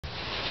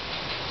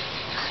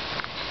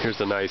Here's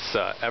a nice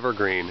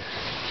evergreen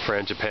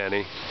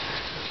frangipani,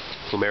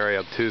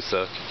 Plumeria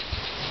obtusa.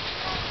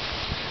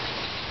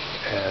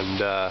 And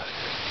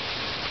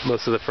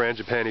most of the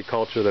frangipani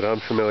culture that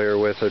I'm familiar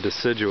with are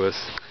deciduous,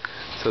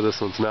 so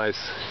this one's nice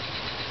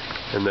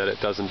in that it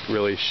doesn't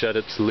really shed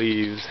its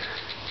leaves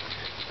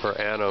per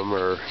annum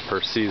or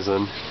per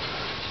season.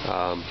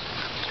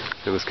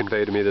 It was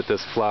conveyed to me that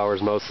this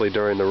flowers mostly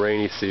during the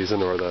rainy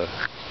season or the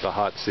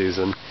hot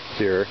season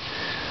here.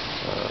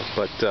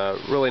 But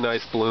really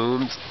nice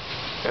blooms,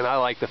 and I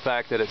like the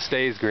fact that it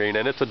stays green,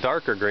 and it's a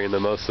darker green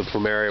than most of the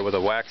Plumeria with a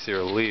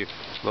waxier leaf,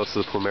 most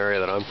of the Plumeria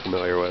that I'm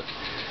familiar with.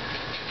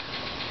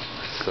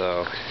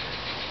 So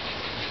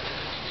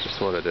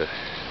just wanted to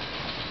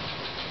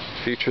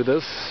feature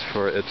this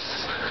for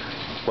its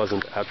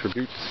pleasant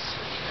attributes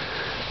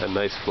and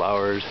nice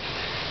flowers.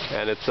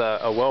 And it's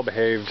a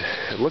well-behaved,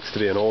 it looks to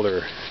be an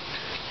older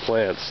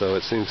plant, so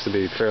it seems to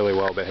be fairly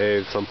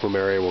well-behaved. Some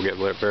Plumeria will get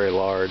very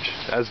large,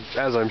 as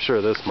I'm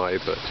sure this might,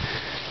 but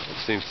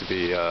it seems to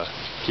be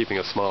keeping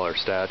a smaller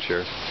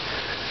stature.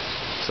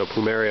 So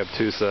Plumeria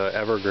obtusa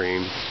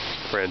evergreen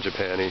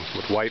frangipani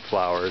with white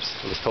flowers.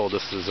 I was told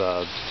this is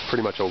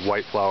pretty much a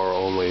white flower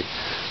only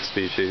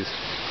species.